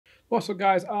What's up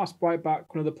guys, Right back,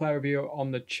 another player review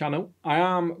on the channel. I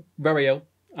am very ill,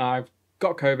 I've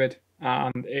got COVID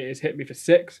and it has hit me for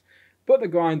 6, but the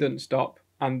grind doesn't stop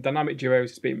and Dynamic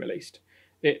Duos has been released.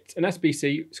 It's an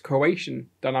SBC, it's Croatian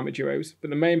Dynamic Duos, but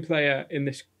the main player in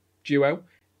this duo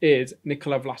is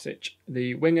Nikola Vlasic,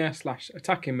 the winger slash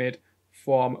attacking mid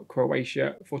from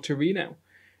Croatia for Torino.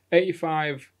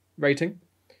 85 rating.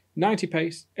 90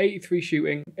 pace, 83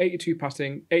 shooting, 82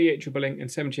 passing, 88 dribbling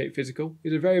and 78 physical.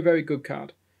 He's a very, very good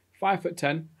card.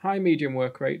 5'10", high medium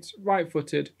work rates, right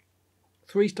footed,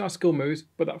 3-star skill moves,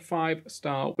 but that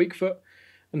 5-star weak foot.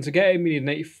 And to get him, you need an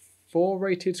 84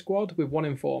 rated squad with 1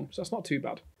 in form, so that's not too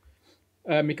bad.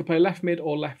 He can play left mid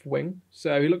or left wing,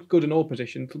 so he looks good in all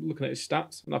positions looking at his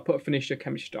stats, and I put a finisher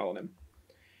chemistry style on him.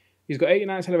 He's got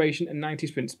 89 acceleration and 90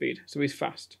 sprint speed, so he's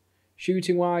fast.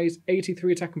 Shooting wise,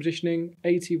 83 attack and positioning,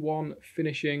 81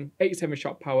 finishing, 87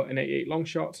 shot power and 88 long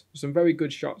shots. Some very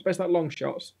good shots, best like long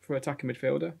shots for attacking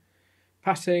midfielder.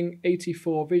 Passing,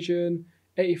 84 vision,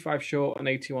 85 short and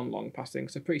 81 long passing,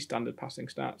 so pretty standard passing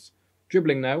stats.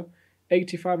 Dribbling now,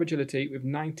 85 agility with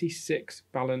 96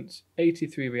 balance,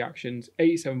 83 reactions,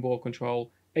 87 ball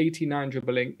control, 89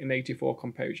 dribbling and 84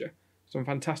 composure. Some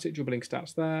fantastic dribbling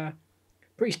stats there.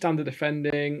 Pretty standard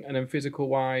defending, and then physical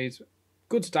wise,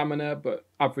 good stamina, but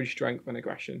average strength and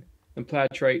aggression. And player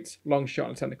traits, long shot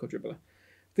and technical dribbler.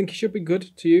 I think he should be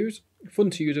good to use,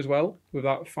 fun to use as well, with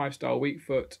that 5-star weak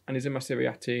foot, and he's in my Serie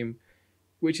A team,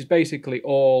 which is basically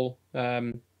all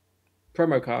promo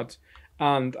cards.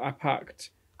 And I packed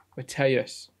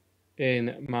Mateus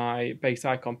in my base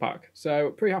icon pack. So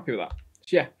pretty happy with that.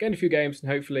 So yeah, getting a few games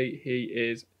and hopefully he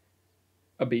is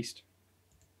a beast.